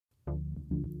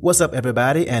What's up,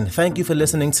 everybody, and thank you for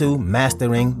listening to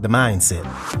Mastering the Mindset.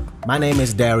 My name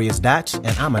is Darius Dotch,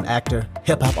 and I'm an actor,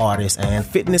 hip-hop artist, and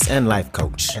fitness and life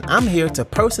coach. And I'm here to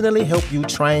personally help you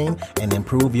train and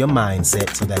improve your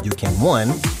mindset so that you can, 1,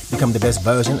 become the best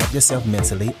version of yourself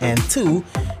mentally, and 2,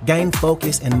 gain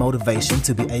focus and motivation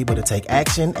to be able to take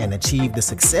action and achieve the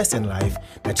success in life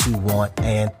that you want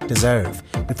and deserve.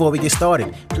 Before we get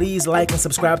started, please like and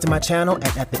subscribe to my channel,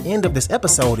 and at the end of this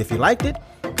episode, if you liked it,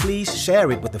 please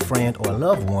share it with a friend or a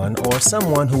loved one or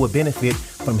someone who would benefit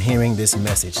from hearing this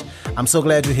message. I'm so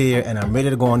glad you're here, and I'm ready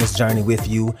to go on this journey with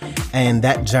you, and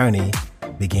that journey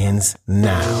begins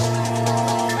now.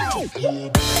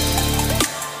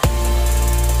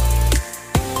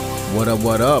 What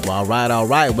up? All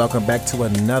right. Welcome back to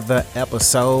another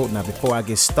episode. Now, before I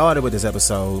get started with this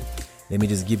episode, let me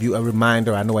just give you a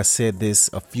reminder. I know I said this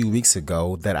a few weeks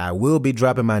ago that I will be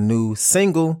dropping my new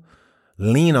single,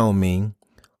 Lean on Me,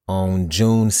 on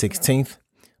June 16th.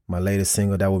 My latest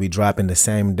single that will be dropping the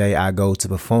same day I go to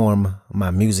perform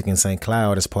my music in St.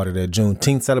 Cloud as part of the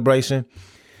Juneteenth celebration.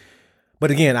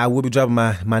 But again, I will be dropping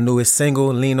my newest single,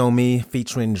 Lean on Me,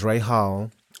 featuring Dre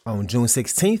Hall, on June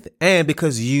 16th. And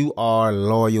because you are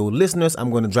loyal listeners, I'm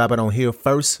going to drop it on here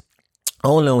first.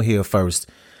 Only on here first.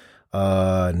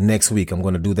 Next week. I'm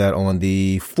going to do that on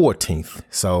the 14th.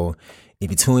 So if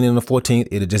you tune in on the 14th,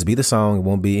 it'll just be the song. It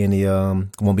won't be any,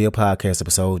 won't be a podcast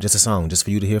episode, just a song, just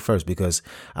for you to hear first, because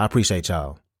I appreciate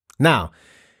y'all. Now,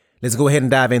 let's go ahead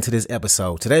and dive into this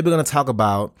episode. Today, we're going to talk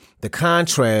about the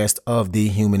contrast of the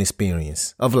human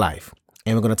experience of life.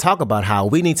 And we're going to talk about how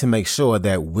we need to make sure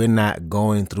that we're not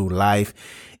going through life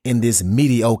in this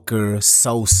mediocre,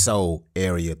 so-so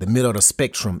area, the middle of the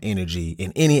spectrum energy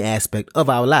in any aspect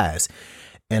of our lives.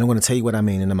 And I'm going to tell you what I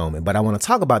mean in a moment. But I want to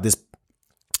talk about this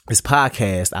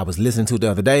podcast I was listening to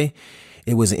the other day.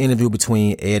 It was an interview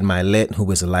between Ed Mylett, who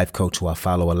is a life coach who I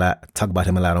follow a lot, talk about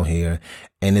him a lot on here,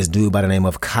 and this dude by the name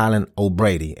of Colin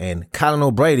O'Brady. And Colin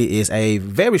O'Brady is a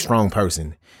very strong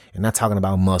person, and not talking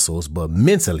about muscles, but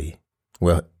mentally.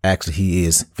 Well, actually, he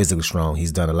is physically strong.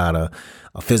 He's done a lot of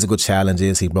physical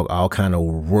challenges. He broke all kind of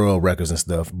world records and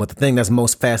stuff. But the thing that's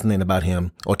most fascinating about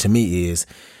him, or to me, is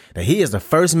that he is the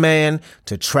first man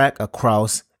to trek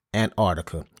across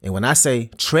Antarctica. And when I say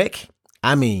trek,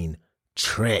 I mean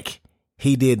trek.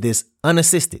 He did this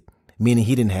unassisted, meaning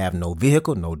he didn't have no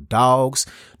vehicle, no dogs,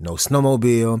 no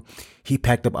snowmobile. He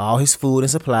packed up all his food and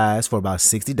supplies for about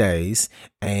 60 days,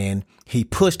 and he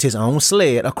pushed his own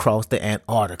sled across the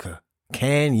Antarctica.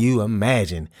 Can you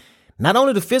imagine? Not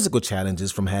only the physical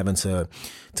challenges from having to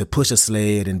push a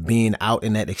sled and being out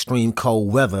in that extreme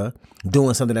cold weather,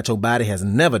 doing something that your body has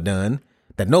never done,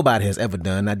 that nobody has ever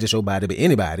done, not just your body, but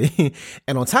anybody.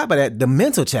 And on top of that, the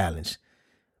mental challenge,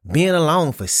 being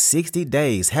alone for 60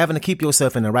 days, having to keep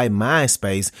yourself in the right mind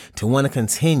space to want to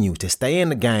continue, to stay in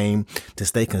the game, to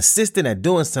stay consistent at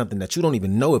doing something that you don't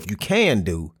even know if you can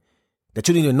do, that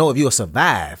you don't even know if you'll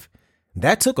survive.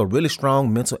 That took a really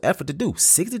strong mental effort to do,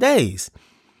 60 days.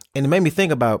 And it made me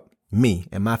think about me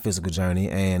and my physical journey.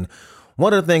 And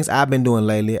one of the things I've been doing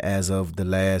lately, as of the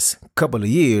last couple of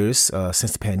years,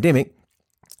 since the pandemic,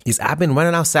 is I've been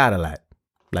running outside a lot.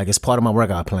 Like, it's part of my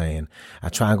workout plan. I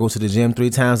try and go to the gym 3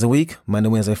 times a week, Monday,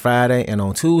 Wednesday, Friday. And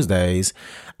on Tuesdays,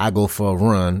 I go for a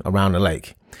run around the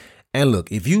lake. And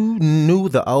look, if you knew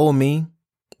the old me,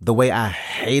 the way I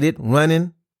hated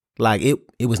running, like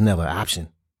it was never an option.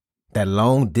 That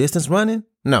long distance running,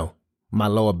 no. My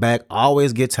lower back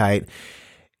always get tight.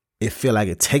 It feel like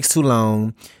it takes too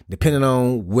long. Depending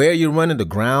on where you're running, the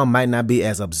ground might not be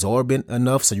as absorbent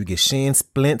enough, so you get shin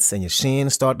splints and your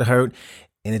shins start to hurt,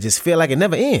 and it just feel like it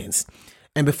never ends.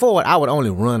 And before, I would only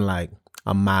run like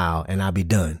a mile and I'd be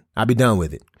done. I'd be done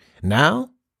with it. Now,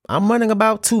 I'm running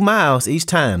about 2 miles each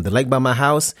time. The lake by my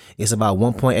house is about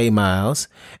 1.8 miles,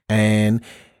 and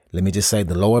let me just say,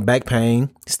 the lower back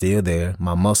pain, still there.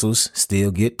 My muscles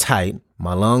still get tight.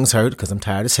 My lungs hurt because I'm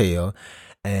tired as hell.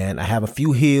 And I have a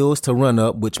few hills to run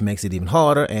up, which makes it even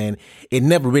harder. And it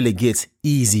never really gets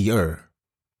easier.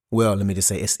 Well, let me just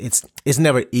say, it's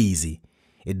never easy.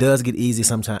 It does get easier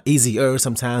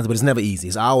sometimes, but it's never easy.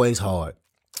 It's always hard.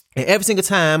 And every single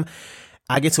time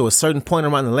I get to a certain point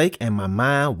around the lake and my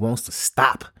mind wants to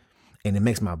stop, and it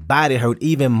makes my body hurt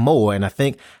even more. And I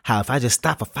think how if I just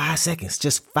stop for 5 seconds,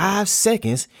 just 5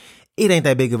 seconds, it ain't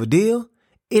that big of a deal.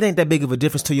 It ain't that big of a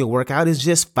difference to your workout. It's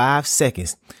just 5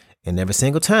 seconds. And every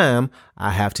single time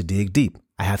I have to dig deep.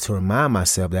 I have to remind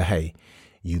myself that, hey,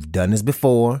 you've done this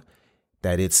before,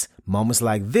 that it's moments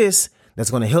like this that's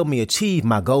going to help me achieve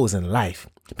my goals in life.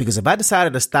 Because if I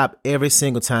decided to stop every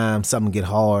single time something get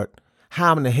hard,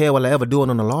 how in the hell will I ever do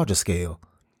it on a larger scale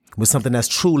with something that's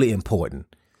truly important?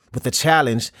 with a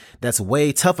challenge that's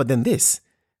way tougher than this,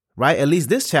 right? At least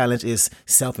this challenge is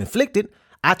self-inflicted.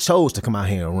 I chose to come out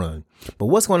here and run. But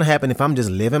what's going to happen if I'm just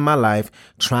living my life,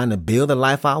 trying to build the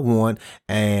life I want,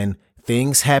 and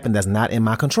things happen that's not in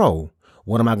my control?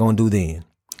 What am I going to do then?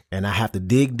 And I have to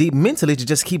dig deep mentally to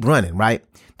just keep running, right?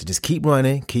 To just keep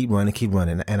running.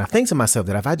 And I think to myself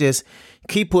that if I just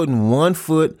keep putting one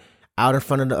foot out in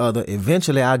front of the other,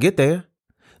 eventually I'll get there.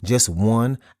 Just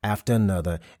one after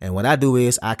another. And what I do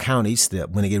is I count each step.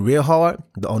 When it get real hard,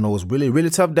 on those really, really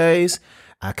tough days,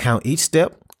 I count each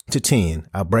step to 10.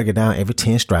 I break it down every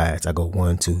 10 strides. I go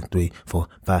 1, 2, 3, 4,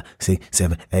 5, 6,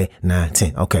 7, 8, 9,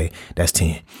 10. Okay, that's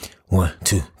 10. 1,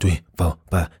 2, 3, 4,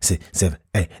 5, 6, 7,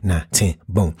 8, 9, 10.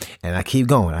 Boom. And I keep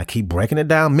going. I keep breaking it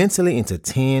down mentally into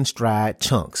 10 stride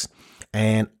chunks.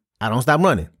 And I don't stop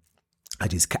running. I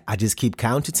just keep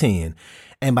counting to 10.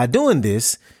 And by doing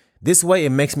this way, it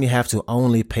makes me have to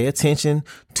only pay attention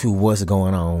to what's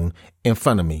going on in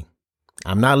front of me.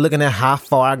 I'm not looking at how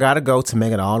far I got to go to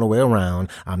make it all the way around.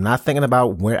 I'm not thinking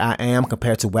about where I am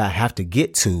compared to where I have to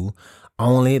get to.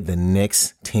 Only the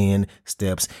next 10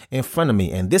 steps in front of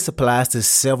me. And this applies to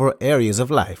several areas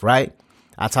of life, right?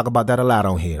 I talk about that a lot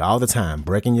on here all the time,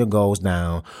 breaking your goals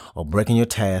down or breaking your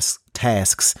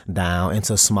tasks down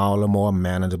into smaller, more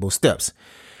manageable steps.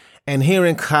 And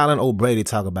hearing Colin O'Brady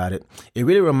talk about it, it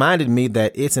really reminded me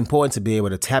that it's important to be able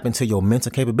to tap into your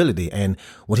mental capability. And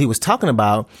what he was talking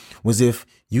about was if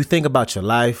you think about your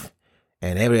life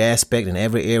and every aspect and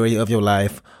every area of your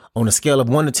life on a scale of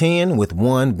 1 to 10, with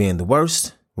 1 being the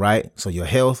worst, right? So your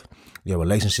health, your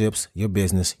relationships, your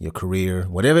business, your career,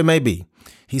 whatever it may be.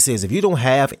 He says, if you don't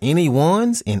have any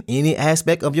 1s in any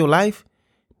aspect of your life,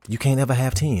 you can't ever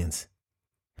have 10s.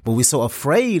 But we're so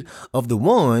afraid of the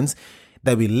 1s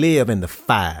that we live in the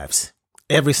 5s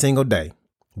every single day.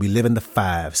 We live in the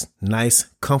 5s, nice,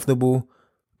 comfortable,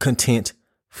 content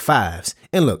 5s.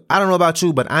 And look, I don't know about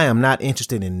you, but I am not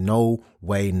interested in no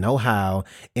way, no how,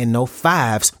 in no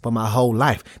 5s for my whole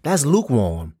life. That's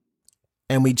lukewarm.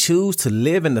 And we choose to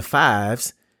live in the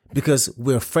 5s because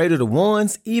we're afraid of the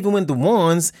 1s, even when the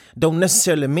 1s don't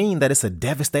necessarily mean that it's a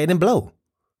devastating blow.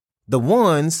 The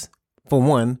 1s, for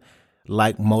one,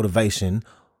 like motivation,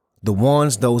 the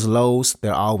 1s, those lows,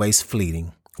 they're always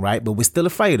fleeting, right? But we're still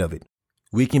afraid of it.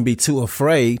 We can be too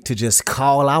afraid to just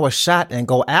call our shot and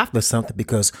go after something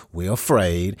because we're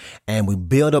afraid, and we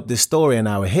build up this story in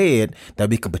our head that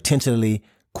we could potentially,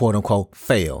 quote unquote,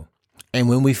 fail. And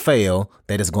when we fail,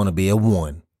 that is going to be a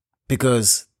 1.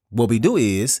 Because what we do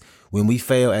is when we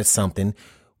fail at something,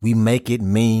 we make it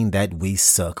mean that we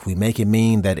suck. We make it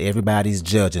mean that everybody's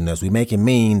judging us. We make it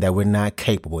mean that we're not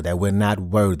capable, that we're not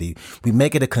worthy. We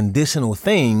make it a conditional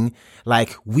thing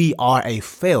like we are a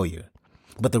failure.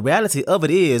 But the reality of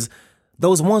it is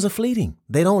those 1s are fleeting.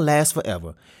 They don't last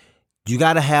forever. You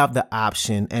got to have the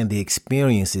option and the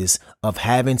experiences of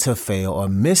having to fail or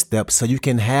misstep so you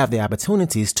can have the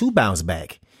opportunities to bounce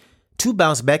back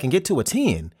and get to a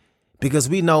 10. Because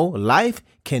we know life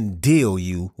can deal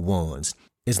you 1s.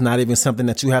 It's not even something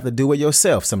that you have to do with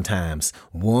yourself sometimes.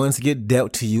 1s get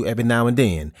dealt to you every now and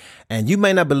then. And you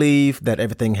may not believe that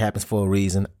everything happens for a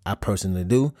reason. I personally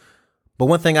do. But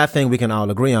one thing I think we can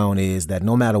all agree on is that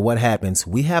no matter what happens,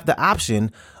 we have the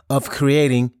option of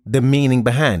creating the meaning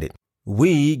behind it.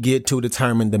 We get to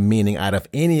determine the meaning out of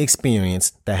any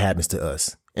experience that happens to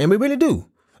us. And we really do.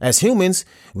 As humans,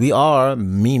 we are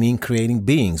meaning creating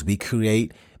beings. We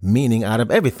create meaning out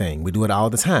of everything. We do it all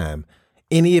the time.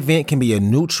 Any event can be a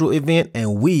neutral event,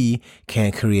 and we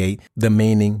can create the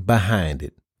meaning behind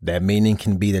it. That meaning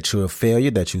can be that you're a failure,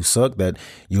 that you suck, that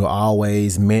you're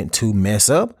always meant to mess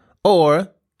up, or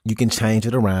you can change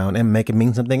it around and make it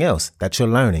mean something else, that you're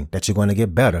learning, that you're going to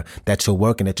get better, that you're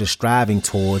working, that you're striving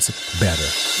towards better.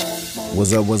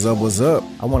 What's up?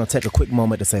 I want to take a quick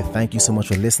moment to say thank you so much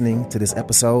for listening to this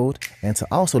episode, and to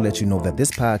also let you know that this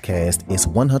podcast is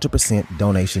 100%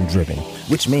 donation driven,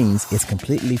 which means it's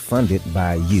completely funded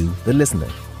by you, the listener.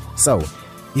 So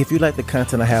if you like the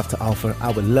content I have to offer,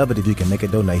 I would love it if you can make a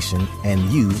donation and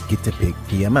you get to pick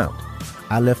the amount.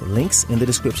 I left links in the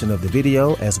description of the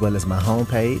video as well as my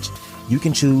homepage. You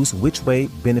can choose which way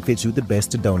benefits you the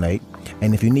best to donate.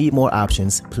 And if you need more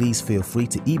options, please feel free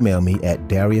to email me at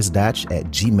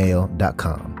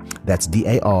dariusdotch@gmail.com. That's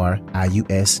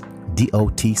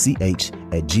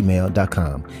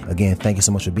DARIUSDOTCH@gmail.com. Again, thank you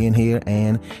so much for being here,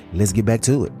 and let's get back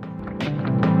to it.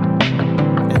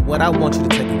 And what I want you to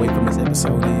take away from this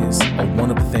episode is,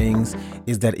 one of the things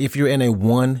is that if you're in a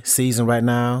 1 season right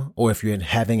now, or if you're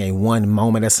having a 1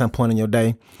 moment at some point in your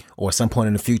day or some point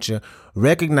in the future,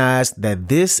 recognize that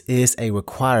this is a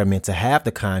requirement to have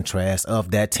the contrast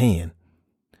of that 10.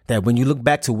 That when you look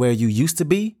back to where you used to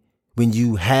be, when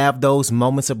you have those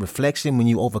moments of reflection, when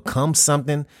you overcome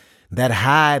something, that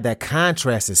high, that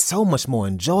contrast is so much more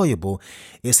enjoyable.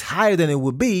 It's higher than it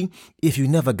would be if you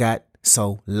never got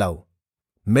so low.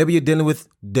 Maybe you're dealing with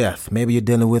death. Maybe you're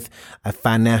dealing with a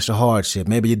financial hardship.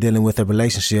 Maybe you're dealing with a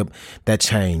relationship that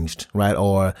changed, right?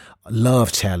 Or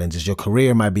love challenges. Your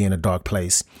career might be in a dark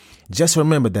place. Just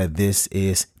remember that this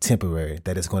is temporary,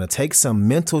 that it's going to take some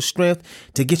mental strength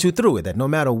to get you through it, that no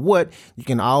matter what, you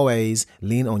can always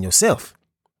lean on yourself,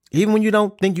 even when you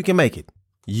don't think you can make it.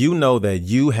 You know that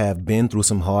you have been through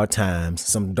some hard times,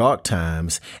 some dark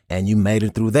times, and you made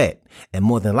it through that. And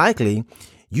more than likely,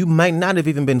 you might not have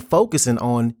even been focusing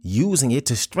on using it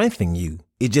to strengthen you.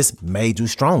 It just made you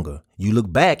stronger. You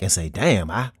look back and say,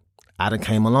 damn, I done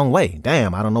came a long way.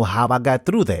 Damn, I don't know how I got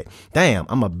through that. Damn,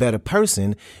 I'm a better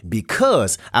person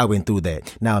because I went through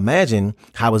that. Now imagine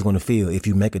how it's going to feel if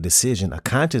you make a decision, a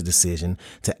conscious decision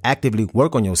to actively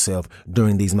work on yourself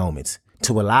during these moments,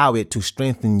 to allow it to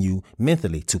strengthen you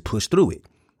mentally, to push through it.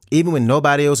 Even when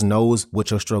nobody else knows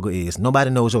what your struggle is, nobody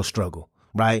knows your struggle,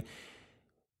 right?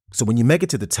 So when you make it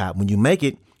to the top, when you make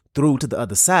it through to the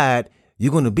other side,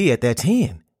 you're going to be at that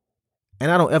 10.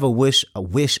 And I don't ever wish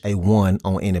a 1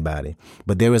 on anybody,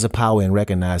 but there is a power in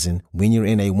recognizing when you're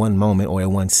in a 1 moment or a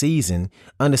 1 season,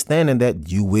 understanding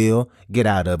that you will get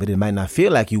out of it. It might not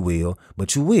feel like you will,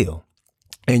 but you will.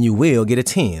 And you will get a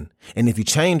 10. And if you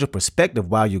change your perspective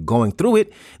while you're going through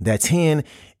it, that 10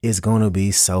 is going to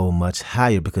be so much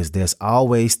higher because there's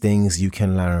always things you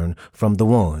can learn from the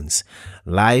 1s.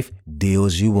 Life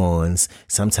deals you 1s.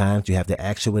 Sometimes you have to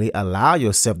actually allow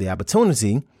yourself the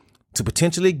opportunity to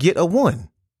potentially get a 1.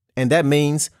 And that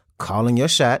means calling your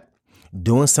shot,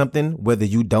 doing something whether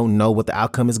you don't know what the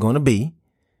outcome is going to be.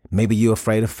 Maybe you're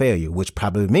afraid of failure, which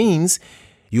probably means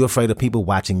you're afraid of people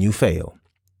watching you fail,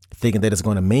 thinking that it's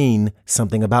going to mean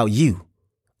something about you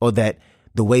or that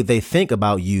the way they think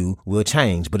about you will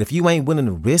change. But if you ain't willing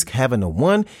to risk having a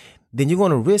 1, then you're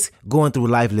going to risk going through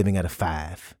life living at a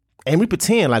 5. And we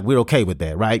pretend like we're okay with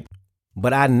that, right?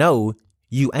 But I know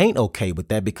you ain't okay with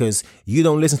that because you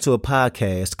don't listen to a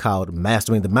podcast called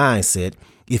Mastering the Mindset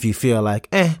if you feel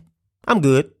like, I'm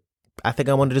good. I think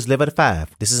I want to just live at a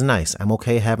 5. This is nice. I'm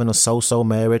okay having a so-so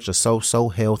marriage, a so-so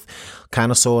health,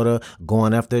 kind of, sort of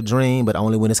going after a dream, but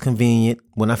only when it's convenient,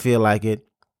 when I feel like it.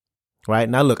 Right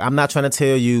now, look, I'm not trying to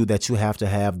tell you that you have to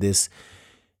have this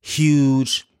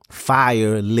huge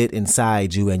fire lit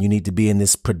inside you and you need to be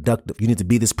this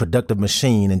productive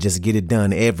machine and just get it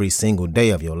done every single day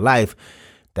of your life.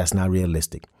 That's not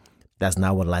realistic. That's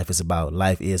not what life is about.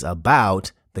 Life is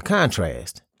about the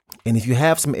contrast. And if you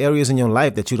have some areas in your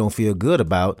life that you don't feel good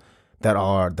about that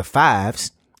are the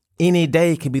 5s, any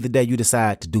day can be the day you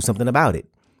decide to do something about it.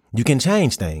 You can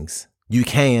change things. You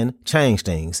can change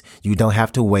things. You don't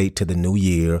have to wait till the new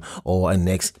year or a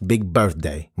next big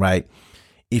birthday, right?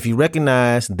 If you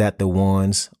recognize that the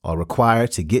 1s are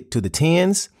required to get to the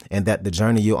 10s and that the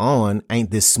journey you're on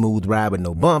ain't this smooth ride with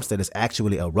no bumps, that it's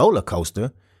actually a roller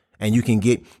coaster, and you can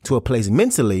get to a place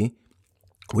mentally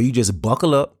where you just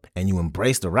buckle up and you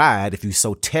embrace the ride. If you're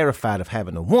so terrified of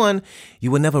having a 1,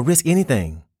 you will never risk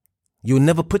anything. You'll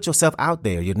never put yourself out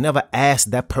there. You'll never ask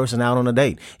that person out on a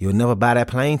date. You'll never buy that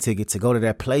plane ticket to go to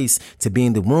that place, to be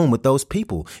in the room with those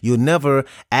people. You'll never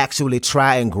actually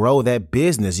try and grow that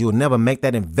business. You'll never make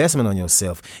that investment on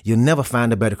yourself. You'll never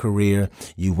find a better career.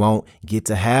 You won't get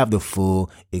to have the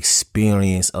full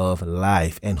experience of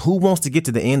life. And who wants to get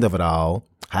to the end of it all,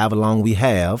 however long we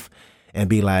have, and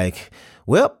be like,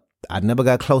 well, I never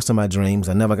got close to my dreams.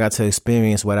 I never got to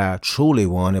experience what I truly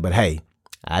wanted. But hey,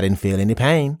 I didn't feel any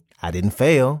pain. I didn't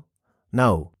fail.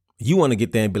 No, you want to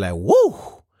get there and be like,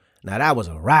 woo, now that was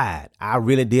a ride. I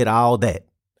really did all that.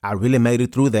 I really made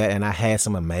it through that. And I had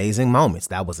some amazing moments.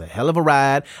 That was a hell of a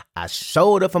ride. I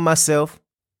showed up for myself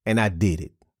and I did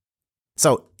it.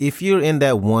 So if you're in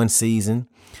that 1 season,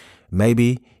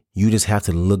 maybe you just have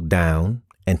to look down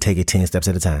and take it 10 steps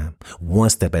at a time,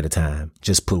 1 step at a time.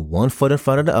 Just put 1 foot in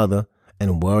front of the other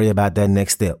and worry about that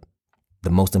next step, the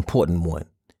most important one.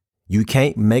 You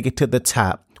can't make it to the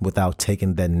top without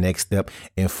taking that next step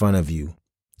in front of you.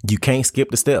 You can't skip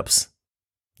the steps.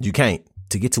 You can't.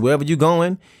 To get to wherever you're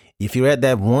going, if you're at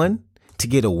that 1, to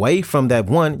get away from that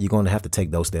 1, you're going to have to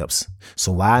take those steps.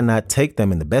 So why not take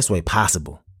them in the best way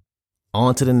possible?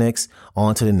 On to the next,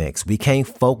 on to the next. We can't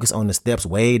focus on the steps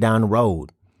way down the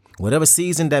road. Whatever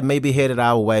season that may be headed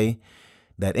our way,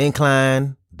 that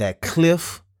incline, that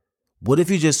cliff, what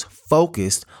if you just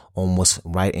focused on what's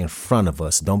right in front of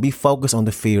us? Don't be focused on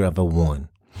the fear of a 1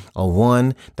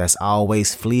 that's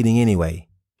always fleeting anyway.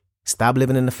 Stop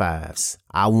living in the 5s.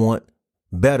 I want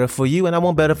better for you and I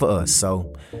want better for us.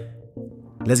 So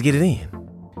let's get it in.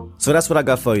 So that's what I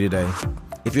got for you today.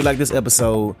 If you like this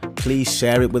episode, please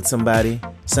share it with somebody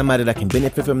that can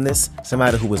benefit from this,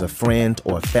 somebody who is a friend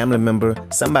or a family member,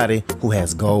 somebody who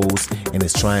has goals and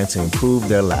is trying to improve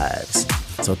their lives.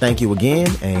 So thank you again,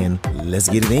 and let's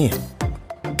get it in.